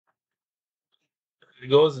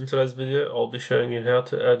Guys, in today's video, I'll be showing you how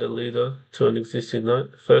to add a leader to an existing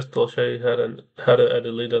node. First, I'll show you how to add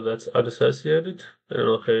a leader that's unassociated, and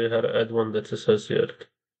I'll show you how to add one that's associated.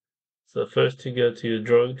 So first, you go to your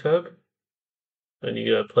drawing tab, and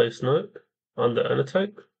you go place node under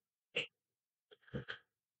annotate,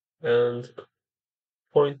 and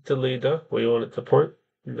point the leader where you want it to point.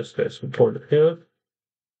 In this case, we point it here,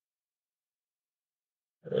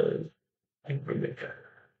 and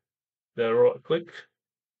now right click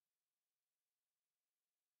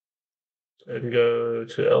and go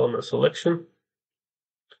to element selection.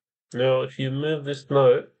 Now, if you move this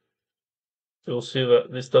node, you'll see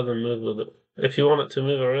that this doesn't move with it. If you want it to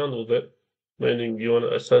move around with it, meaning you want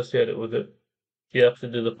to associate it with it, you have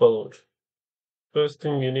to do the following. First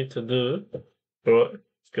thing you need to do, right,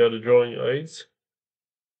 is go to drawing aids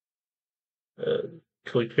and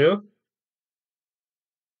click here.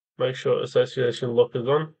 Make sure association lock is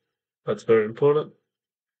on. That's very important.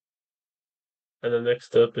 And the next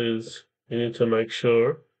step is you need to make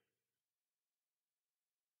sure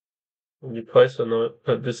when you place a note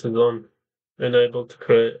that this is on, enabled to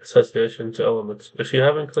create association to elements. If you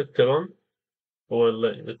haven't clicked it on, it won't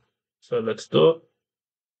let you. So let's do it.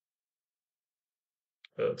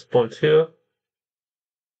 Let's point here.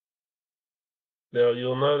 Now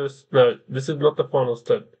you'll notice, no, this is not the final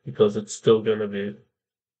step because it's still going to be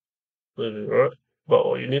moving, right? But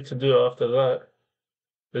what you need to do after that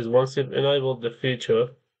is once you've enabled the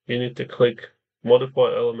feature, you need to click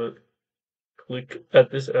modify element, click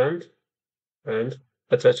at this end, and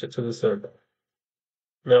attach it to this end.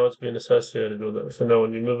 Now it's been associated with it. So now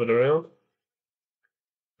when you move it around,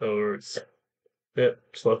 or it's, yeah,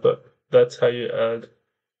 just like that. That's how you add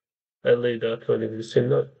a leader to an existing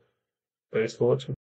node. Thanks for watching.